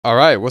All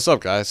right, what's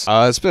up, guys?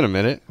 It's been a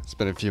minute. It's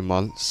been a few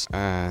months,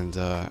 and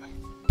I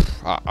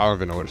don't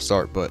even know where to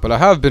start, but I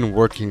have been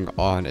working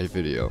on a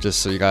video,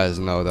 just so you guys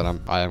know that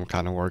I am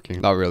kind of working.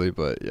 Not really,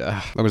 but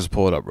yeah. Let me just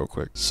pull it up real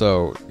quick.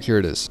 So here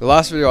it is. The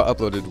last video I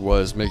uploaded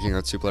was making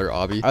a 2-player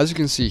obby. As you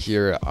can see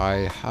here,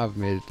 I have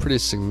made pretty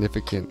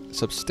significant,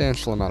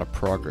 substantial amount of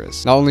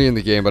progress, not only in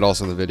the game but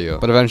also in the video.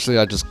 But eventually,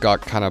 I just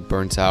got kind of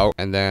burnt out,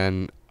 and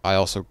then I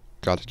also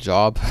got a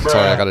job.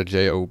 Sorry, I got a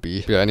job.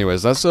 Yeah,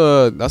 anyways, that's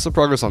the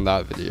progress on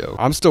that video.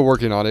 I'm still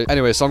working on it.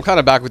 Anyway, so I'm kind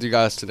of back with you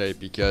guys today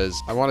because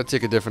I want to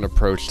take a different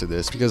approach to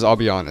this, because I'll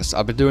be honest,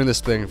 I've been doing this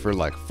thing for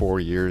like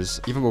 4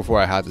 years. Even before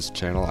I had this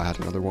channel, I had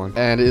another one,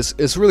 and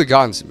it's really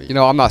gotten to me. You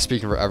know, I'm not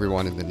speaking for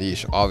everyone in the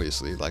niche,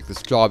 obviously. Like,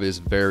 this job is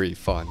very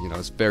fun, you know,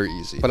 it's very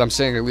easy, but I'm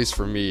saying, at least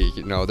for me,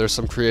 you know, there's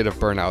some creative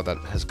burnout that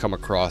has come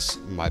across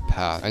my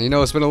path, and you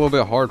know, it's been a little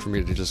bit hard for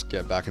me to just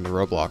get back into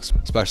Roblox,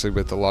 especially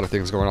with a lot of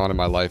things going on in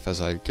my life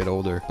as I get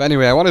older. But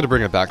anyway, I wanted to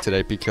bring it back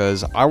today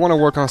because I want to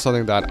work on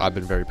something that I've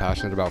been very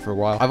passionate about for a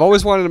while. I've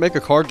always wanted to make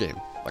a car game.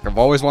 Like, I've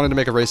always wanted to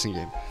make a racing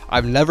game.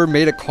 I've never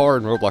made a car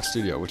in Roblox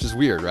Studio, which is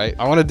weird, right?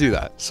 I want to do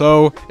that.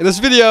 So in this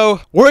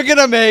video, we're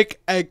gonna make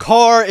a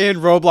car in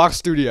Roblox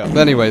Studio. But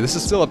anyway, this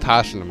is still a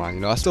passion of mine. You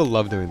know, I still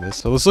love doing this.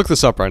 So let's look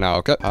this up right now,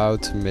 okay? How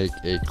to make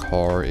a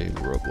car in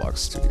Roblox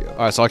Studio. All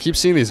right, so I keep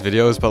seeing these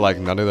videos, but like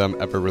none of them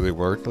ever really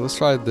work. So let's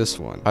try this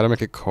one. How to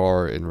make a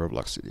car in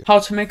Roblox Studio. How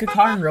to make a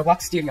car in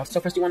Roblox Studio. So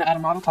first you want to add a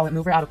model, call it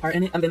mover, add a part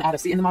in it, and then add a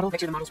seat in the model. Make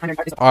sure the model's primary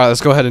part is all right,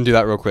 let's go ahead and do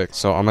that real quick.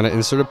 So I'm gonna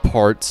insert a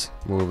part,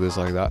 move this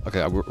like that.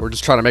 Okay, we're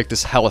just trying to make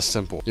this hella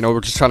simple. You know,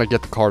 we're just trying to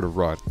get the car to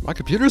run. My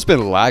computer's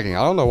been lagging.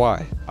 I don't know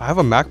why. I have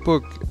a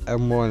MacBook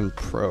M1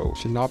 Pro.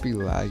 Should not be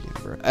lagging,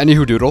 bro.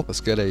 Anywho doodle.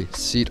 Let's get a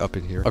seat up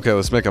in here. Okay,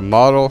 let's make a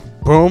model.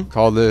 Boom.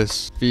 Call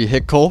this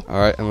vehicle. All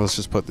right, and let's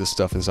just put this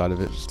stuff inside of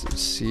it. Just do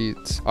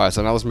seat. All right,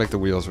 so now let's make the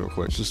wheels real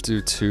quick. Just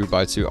do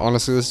 2x2.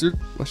 Honestly, let's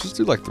just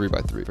do like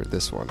 3x3 for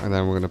this one. And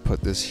then we're gonna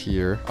put this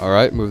here. All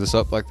right, move this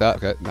up like that.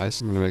 Okay, nice.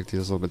 I'm gonna make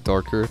these a little bit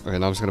darker. Okay,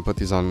 now I'm just gonna put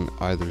these on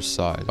either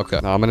side. Okay,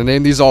 now I'm gonna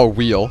name these all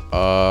wheel.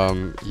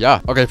 Yeah.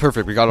 Okay,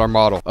 perfect. We got our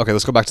model. Okay,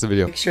 let's go back to the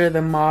video. Make sure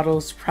the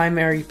model's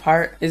primary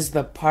part is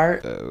the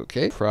part.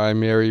 Okay,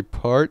 primary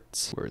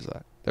part. Where is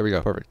that? There we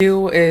go. Perfect.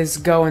 Do is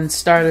go in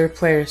starter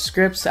player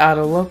scripts, add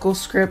a local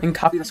script, and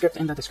copy the script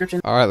in the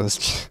description. All right,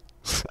 let's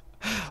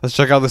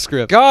check out the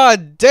script.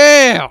 God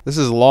damn, this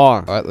is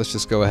long. All right, let's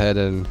just go ahead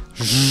and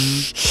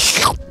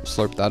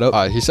slurp that up.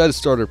 All right, he said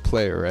starter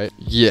player, right?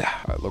 Yeah.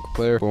 All right, local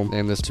player. Boom.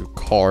 Name this to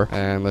car,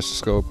 and let's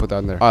just go put that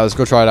in there. All right, let's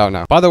go try it out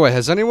now. By the way,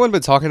 has anyone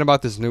been talking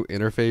about this new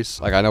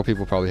interface? Like, I know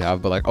people probably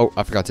have, but like, oh,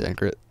 I forgot to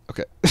anchor it.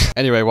 Okay.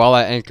 Anyway, while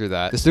I anchor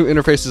that, this new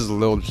interface is a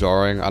little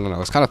jarring. I don't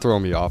know. It's kind of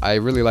throwing me off. I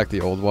really like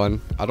the old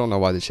one. I don't know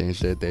why they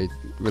changed it. They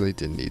really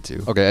didn't need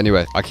to. Okay,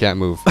 anyway, I can't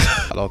move.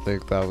 I don't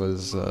think that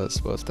was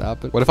supposed to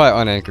happen. What if I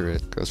unanchor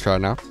it? Let's try it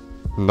now.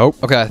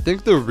 Nope. Okay, I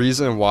think the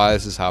reason why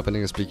this is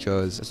happening is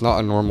because it's not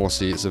a normal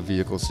seat, it's a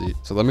vehicle seat.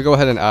 So let me go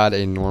ahead and add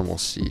a normal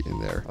seat in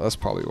there. That's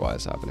probably why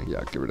it's happening. Yeah,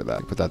 get rid of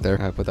that. Put that there.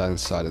 I put that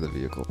inside of the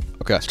vehicle.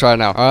 Okay, let's try it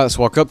now. All right, let's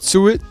walk up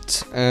to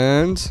it,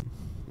 and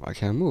I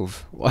can't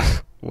move.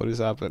 What is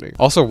happening?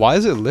 Also, why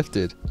is it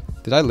lifted?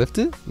 Did I lift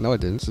it? No, I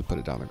didn't. Just put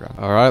it down the ground.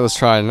 All right, let's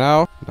try it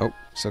now. Nope.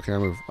 Still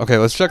can't move. Okay,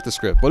 let's check the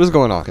script. What is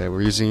going on? Okay,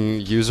 we're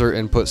using user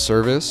input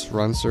service,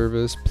 run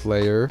service,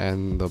 player,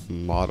 and the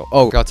model.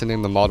 Oh, got to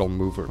name the model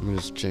mover. Let me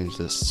just change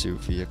this to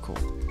vehicle.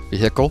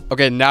 Vehicle?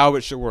 Okay, now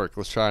it should work.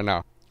 Let's try it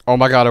now. Oh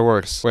my god, it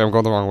works. Wait, I'm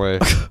going the wrong way.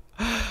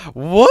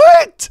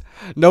 What?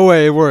 No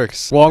way it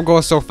works. Well, I'm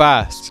going so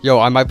fast. Yo,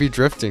 I might be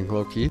drifting,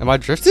 low-key. Am I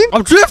drifting?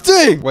 I'm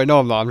drifting! Wait, no,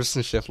 I'm not. I'm just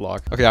in shift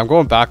lock. Okay, I'm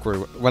going backward.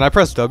 When I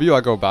press W, I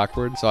go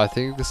backward. So I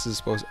think this is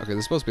supposed... Okay, this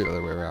is supposed to be the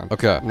other way around.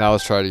 Okay, now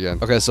let's try it again.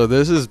 Okay, so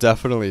this is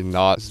definitely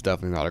not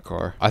a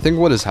car. I think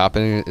what is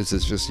happening is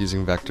it's just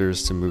using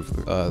vectors to move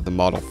the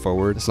model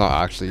forward. It's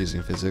not actually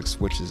using physics,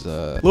 which is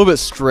a little bit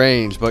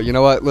strange. But you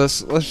know what?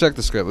 Let's check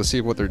the script. Let's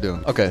see what they're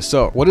doing. Okay,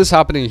 so what is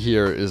happening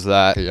here is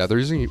that... Okay, yeah, they're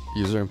using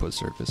user input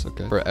service,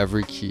 okay? For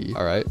every key.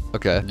 All right.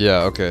 Okay.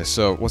 Yeah, okay.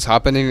 So what's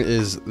happening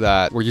is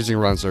that we're using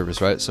run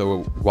service, right?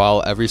 So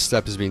while every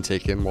step is being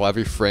taken, while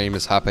every frame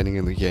is happening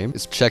in the game,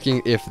 it's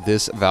checking if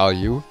this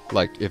value,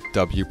 like if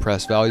W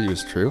press value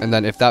is true. And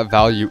then if that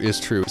value is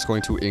true, it's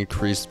going to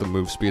increase the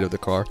move speed of the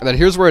car. And then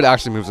here's where it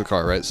actually moves the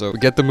car, right? So we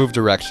get the move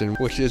direction,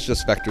 which is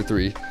just vector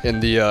 3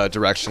 in the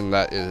direction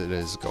that it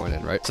is going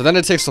in, right? So then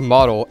it takes the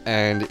model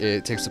and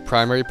it takes the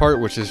primary part,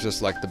 which is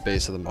just like the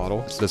base of the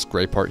model. It's this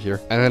gray part here.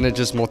 And then it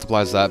just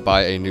multiplies that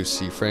by a new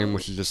C frame,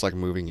 which is just like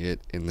moving it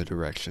in the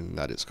direction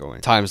that it's going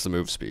times the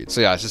move speed.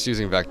 So yeah, it's just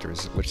using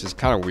vectors, which is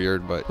kind of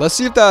weird, but let's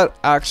see if that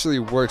actually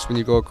works when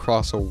you go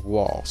across a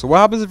wall. So what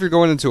happens if you're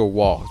going into a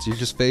wall? Do you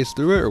just phase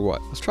through it or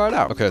what? Let's try it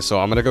out. Okay, so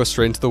I'm gonna go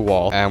straight into the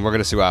wall and we're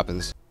gonna see what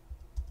happens.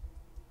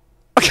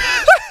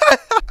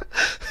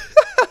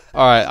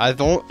 All right, I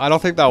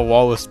don't think that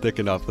wall was thick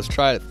enough. Let's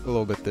try it a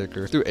little bit thicker.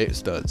 Let's do 8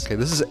 studs. Okay,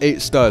 this is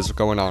 8 studs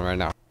going on right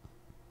now.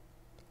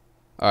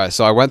 All right,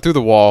 so I went through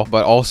the wall,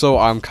 but also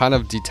I'm kind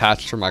of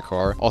detached from my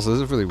car. Also,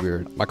 this is really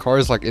weird. My car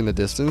is like in the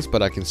distance,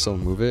 but I can still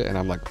move it, and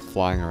I'm like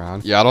flying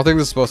around. Yeah, I don't think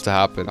this is supposed to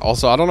happen.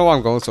 Also, I don't know why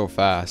I'm going so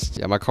fast.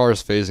 Yeah, my car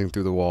is phasing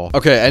through the wall.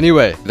 Okay,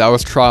 anyway, that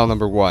was trial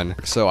number 1.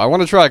 So I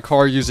want to try a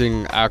car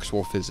using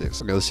actual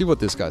physics. Okay, let's see what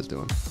this guy's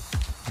doing.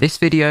 This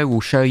video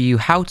will show you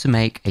how to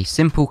make a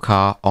simple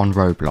car on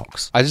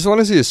Roblox. I just want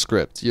to see his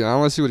script. I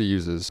want to see what he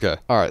uses. Okay.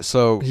 All right.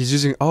 So he's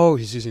using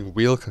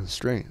wheel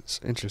constraints.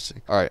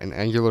 Interesting. All right. An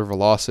angular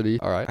velocity.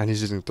 All right. And he's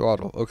using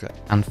throttle. Okay.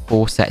 And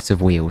 4 sets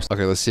of wheels.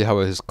 Okay. Let's see how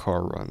his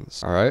car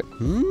runs. All right.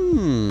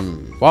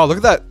 Wow. Look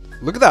at that.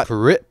 Look at that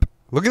grip.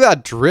 Look at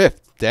that drift.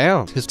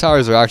 Damn, his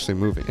tires are actually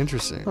moving.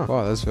 Interesting. Huh.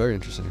 Wow, that's very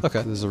interesting.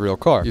 Okay, this is a real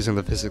car using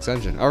the physics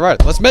engine. All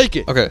right, let's make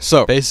it. Okay,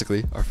 so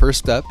basically, our first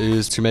step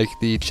is to make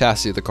the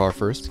chassis of the car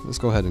first. Let's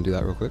go ahead and do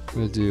that real quick. I'm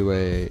gonna do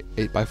a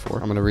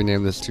 8x4. I'm gonna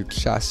rename this to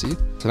chassis.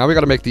 So now we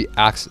gotta make the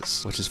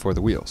axis, which is for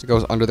the wheels. It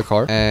goes under the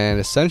car, and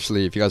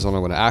essentially, if you guys don't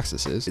know what an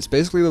axis is, it's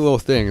basically the little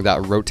thing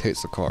that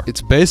rotates the car.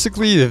 It's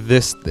basically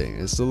this thing.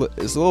 It's the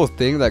little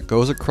thing that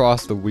goes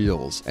across the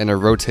wheels, and it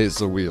rotates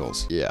the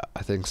wheels. Yeah,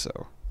 I think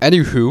so.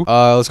 Anywho,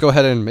 let's go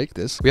ahead and make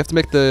this. We have to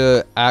make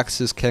the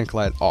axis can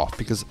collide off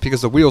because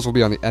the wheels will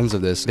be on the ends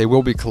of this. They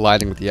will be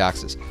colliding with the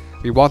axis.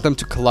 We want them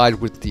to collide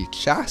with the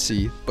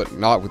chassis, but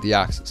not with the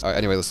axis. All right,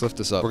 anyway, let's lift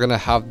this up. We're gonna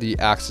have the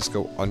axis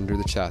go under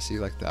the chassis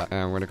like that.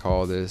 And we're gonna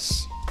call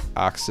this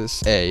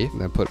axis A,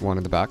 and then put one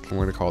in the back. And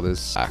we're gonna call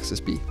this axis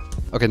B.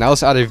 Okay, now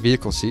let's add a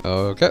vehicle seat.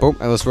 Okay, boom,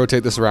 and let's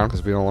rotate this around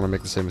because we don't want to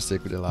make the same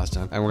mistake we did last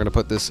time. And we're gonna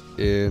put this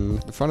in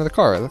the front of the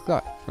car. Look at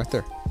that, right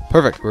there.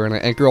 Perfect. We're gonna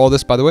anchor all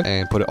this, by the way,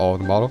 and put it all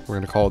in the model. We're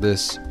gonna call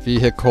this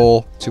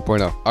vehicle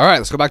 2.0. All right,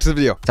 let's go back to the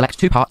video. Select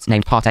 2 parts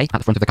named Part A at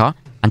the front of the car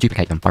and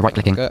duplicate them by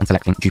right-clicking and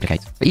selecting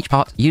Duplicate. For each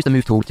part, use the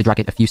Move tool to drag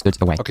it a few studs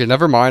away. Okay,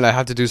 never mind. I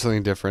have to do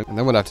something different. And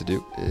then what I have to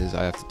do is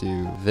I have to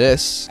do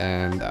this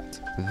and that.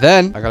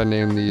 Then I gotta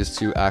name these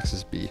to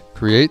axis B.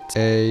 Create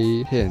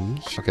a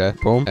hinge. Okay,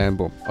 boom and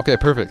boom. Okay,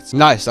 perfect.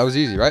 Nice. That was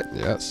easy, right?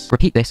 Yes.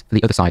 Repeat this for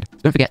the other side.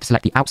 Don't forget to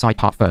select the outside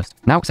part first.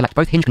 Now select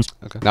both hinge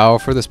Okay. Now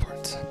for this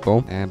part.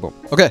 Boom and boom.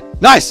 Okay,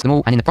 nice. them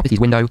all, and in the properties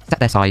window, set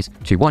their size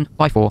to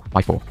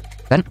 1x4x4.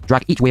 Then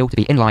drag each wheel to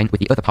be in line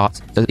with the other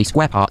parts so that the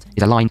square part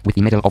is aligned with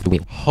the middle of the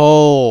wheel.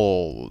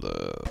 Hold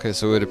up. Okay,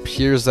 so it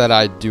appears that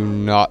I do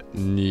not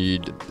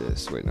need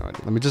this. Wait, no, I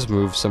do. Let me just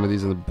move some of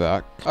these in the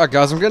back. All right,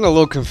 guys, I'm getting a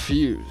little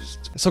confused.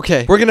 It's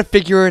okay. We're gonna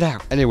figure it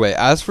out. Anyway,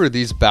 as for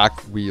these back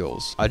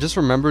wheels, I just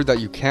remembered that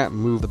you can't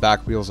move the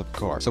back wheels of the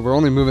car. So we're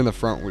only moving the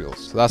front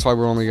wheels. So that's why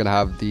we're only gonna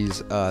have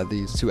these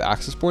 2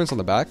 axis points on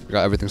the back. We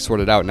got everything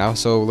sorted out now.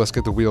 So let's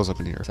get the wheels up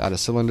in here. Let's add a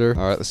cylinder.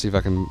 All right, let's see if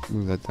I can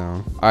move that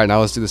down. All right, now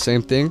let's do the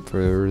same thing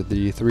for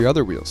the 3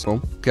 other wheels.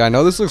 Boom. Okay, I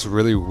know this looks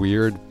really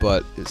weird,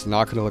 but it's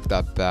not gonna look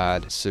that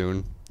bad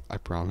soon. I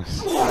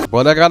promise.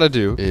 What I gotta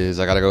do is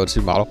I gotta go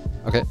to model.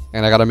 Okay.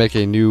 And I gotta make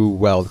a new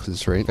weld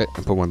constraint. Okay.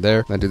 And put one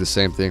there. And do the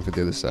same thing for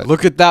the other side.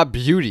 Look at that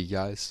beauty,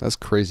 guys. That's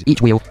crazy.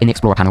 Each wheel in the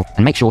Explorer panel,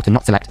 and make sure to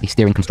not select the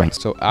steering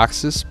constraints. So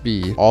axis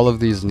B, all of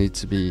these need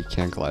to be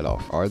can collide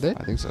off. Are they?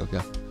 I think so.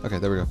 Yeah. Okay,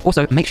 there we go.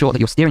 Also, make sure that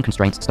your steering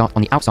constraints start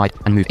on the outside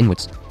and move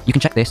inwards. You can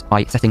check this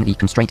by setting the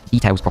constraint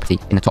details property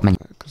in the top menu.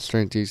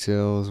 Constraint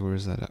details, where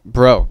is that at?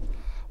 Bro.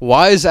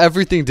 Why is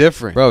everything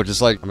different? Bro,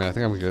 just like, I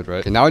think I'm good,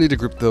 right? Okay, now I need to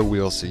group the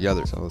wheels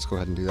together. So let's go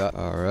ahead and do that.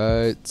 All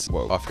right.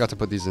 Whoa, I forgot to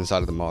put these inside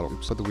of the model.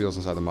 Put the wheels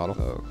inside the model.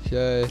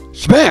 Okay.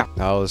 Bam!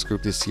 Now let's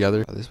group these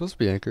together. Are they supposed to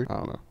be anchored? I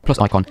don't know. Plus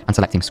icon and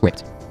selecting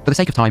script. For the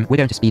sake of time, we're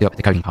going to speed up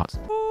the coding parts.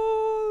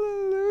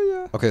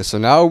 Okay, so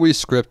now we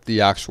script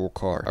the actual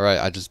car. All right,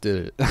 I just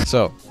did it.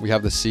 So we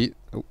have the seat.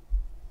 Oh.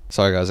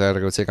 Sorry, guys. I gotta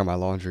go take out my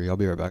laundry. I'll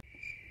be right back.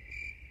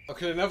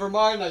 Okay, never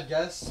mind, I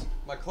guess.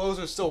 My clothes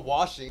are still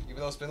washing,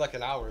 even though it's been like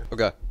an hour.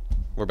 Okay,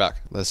 we're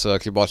back. Let's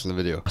keep watching the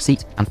video.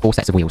 Seat and 4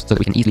 sets of wheels so that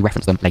we can easily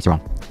reference them later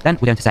on. Then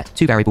we're going to set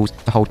 2 variables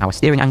to hold our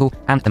steering angle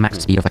and the max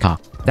speed of the car.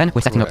 Then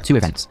we're setting up 2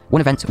 events.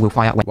 One event will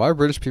fire when... Why are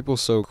British people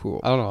so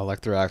cool? I don't know, I like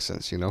their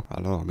accents, you know?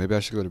 I don't know, maybe I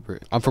should go to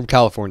Britain. I'm from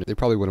California. They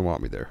probably wouldn't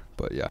want me there,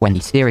 but yeah. When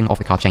the steering of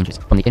the car changes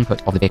from the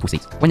input of the vehicle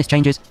seat. When this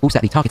changes, we'll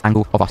set the target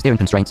angle of our steering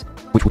constraints,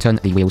 which will turn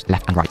the wheels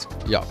left and right.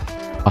 Yeah.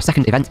 Our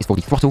second event is for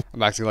the throttle.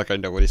 I'm acting like I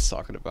know what he's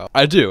talking about.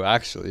 I do,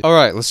 actually. All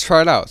right, let's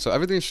try it out. So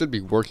everything should be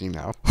working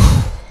now.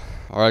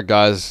 All right,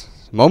 guys.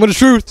 Moment of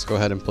truth. Let's go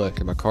ahead and play.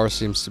 Okay, my car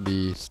seems to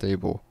be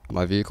stable.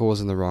 My vehicle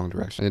was in the wrong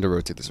direction. I need to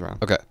rotate this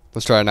around. Okay,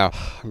 let's try it now.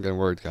 I'm getting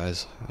worried,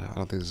 guys. I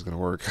don't think this is going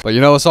to work. But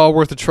you know, it's all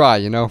worth a try,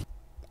 you know?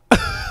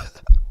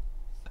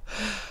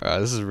 Alright,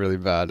 this is really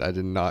bad. I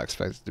did not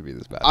expect it to be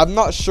this bad. I'm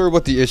not sure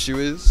what the issue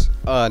is.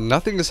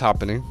 Nothing is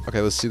happening. Okay,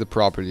 let's see the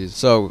properties.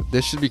 So,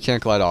 this should be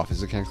can't collide off.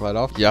 Is it can't collide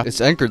off? Yeah.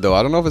 It's anchored though.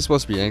 I don't know if it's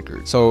supposed to be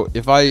anchored. So,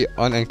 if I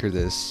unanchor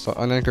this, so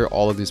unanchor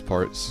all of these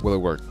parts, will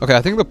it work? Okay,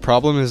 I think the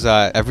problem is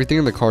that everything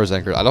in the car is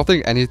anchored. I don't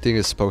think anything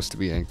is supposed to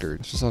be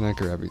anchored. Let's just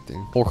unanchor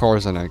everything. Whole car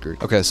is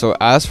unanchored. Okay, so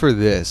as for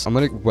this, I'm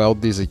gonna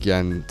weld these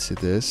again to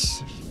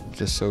this,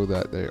 just so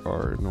that they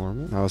are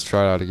normal. Now let's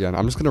try it out again.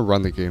 I'm just gonna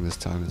run the game this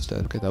time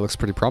instead. Okay, that looks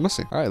pretty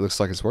promising. All right, looks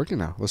like it's working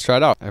now. Let's try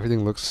it out.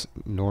 Everything looks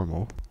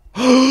normal.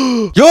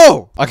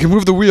 Yo, I can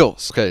move the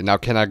wheels. Okay, now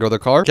can I go the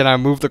car? Can I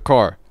move the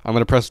car? I'm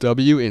gonna press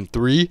W in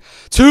 3,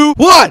 2,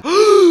 1.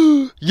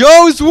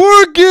 Yo, it's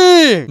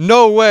working.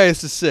 No way,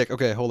 this is sick.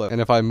 Okay, hold up.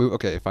 And if I move,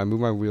 okay, if I move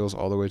my wheels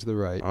all the way to the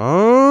right.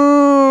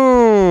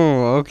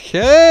 Oh,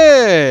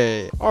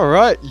 okay. All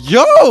right.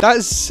 Yo,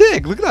 that's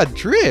sick. Look at that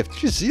drift.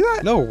 Did you see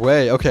that? No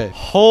way. Okay,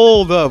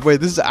 hold up. Wait,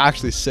 this is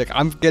actually sick.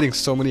 I'm getting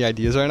so many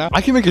ideas right now.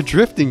 I can make a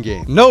drifting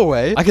game. No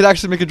way. I could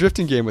actually make a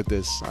drifting game with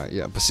this. All right,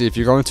 yeah. But see, if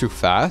you're going too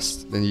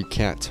fast, then you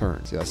can't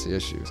turn. See, that's the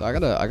issue. So I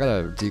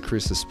gotta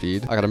decrease the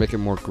speed. I gotta make it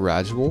more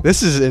gradual.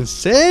 This is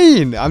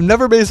insane. I've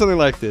never made something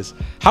like this.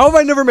 How have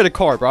I never made a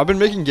car, bro? I've been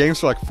making games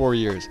for like 4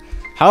 years.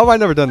 How have I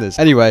never done this?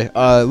 Anyway,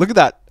 look at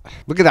that.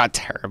 Look at that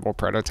terrible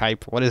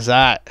prototype. What is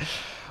that?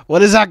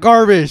 What is that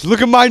garbage?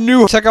 Look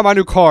at check out my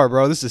new car,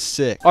 bro. This is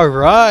sick. All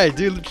right,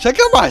 dude. Check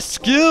out my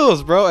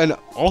skills, bro. And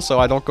also,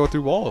 I don't go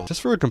through walls.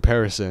 Just for a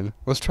comparison,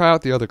 let's try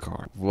out the other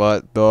car.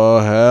 What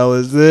the hell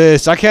is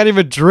this? I can't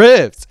even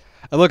drift.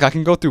 And look, I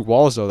can go through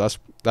walls, though.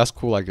 That's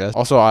cool, I guess.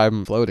 Also,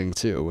 I'm floating,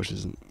 too, which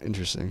is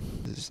interesting.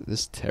 This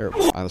is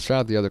terrible. All right, let's try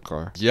out the other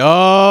car.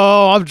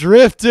 Yo, I'm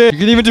drifting. You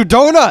can even do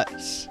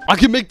donuts. I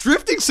can make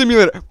drifting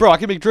simulator. Bro, I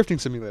can make drifting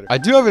simulator. I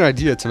do have an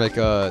idea to make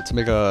a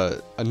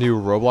new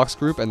Roblox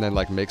group and then,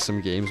 like, make some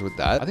games with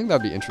that. I think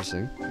that'd be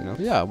interesting, you know?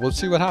 Yeah, we'll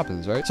see what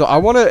happens, right? So I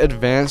want to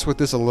advance with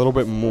this a little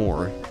bit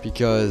more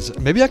because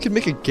maybe I could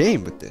make a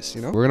game with this,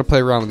 you know? We're going to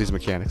play around with these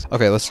mechanics.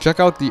 Okay, let's check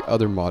out the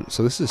other mod.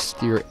 So this is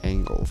steer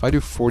angle. If I do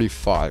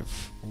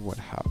 45... what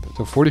happened?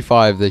 So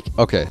 45,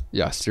 okay,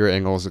 yeah, steer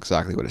angle is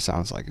exactly what it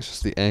sounds like. It's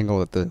just the angle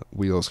that the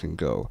wheels can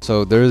go.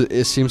 So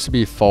it seems to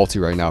be faulty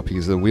right now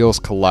because the wheel's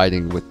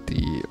colliding with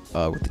the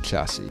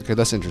chassis. Okay,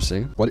 that's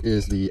interesting. What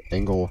is the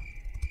angle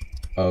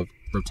of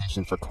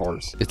rotation for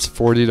cars? It's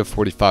 40 to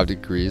 45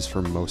 degrees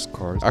for most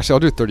cars. Actually, I'll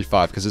do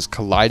 35 because it's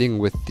colliding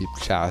with the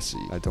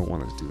chassis. I don't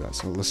want to do that.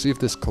 So let's see if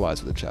this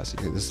collides with the chassis.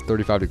 Okay, this is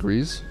 35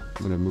 degrees.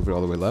 I'm gonna move it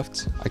all the way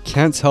left. I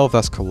can't tell if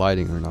that's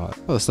colliding or not.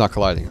 Oh, it's not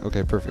colliding.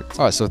 Okay, perfect.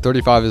 All right, so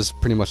 35 is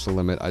pretty much the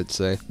limit, I'd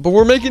say. But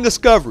we're making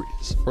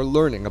discoveries. We're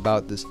learning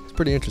about this. It's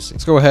pretty interesting.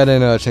 Let's go ahead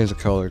and change the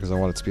color because I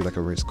want it to be like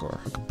a race car,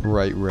 like a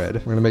bright red.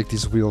 We're gonna make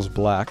these wheels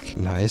black.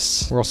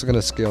 Nice. We're also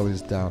gonna scale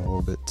these down a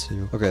little bit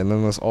too. Okay, and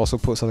then let's also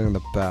put something in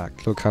the back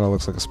so it kind of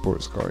looks like a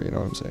sports car. You know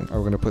what I'm saying? All right,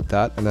 we're gonna put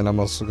that, and then I'm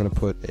also gonna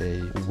put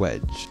a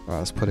wedge. All right,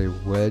 let's put a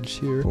wedge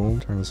here. Boom.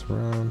 Turn this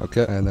around.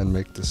 Okay, and then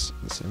make this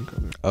the same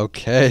color.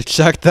 Okay,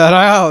 check that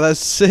out. That's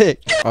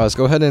sick. All right, let's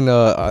go ahead and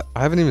I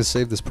haven't even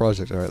saved this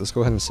project. All right, let's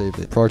go ahead and save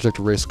it. Project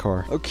race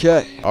car.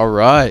 Okay. All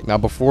right, now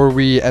before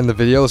we end the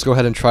video, let's go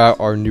ahead and try out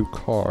our new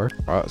car.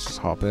 All right, let's just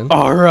hop in.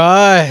 All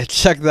right,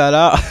 check that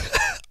out.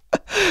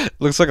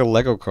 Looks like a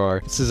Lego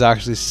car. This is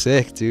actually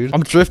sick, dude.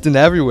 I'm drifting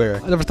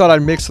everywhere. I never thought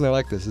I'd make something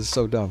like this. This is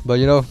so dumb. But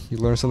you know, you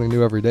learn something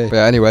new every day. But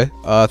yeah, anyway,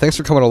 thanks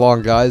for coming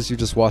along, guys. You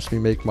just watched me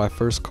make my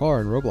first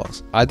car in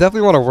Roblox. I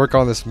definitely want to work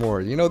on this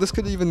more. You know, this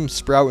could even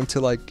sprout into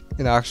like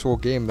an actual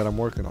game that I'm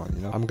working on,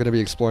 you know? I'm going to be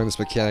exploring this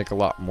mechanic a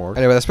lot more.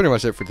 Anyway, that's pretty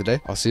much it for today.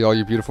 I'll see all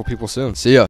you beautiful people soon. See ya.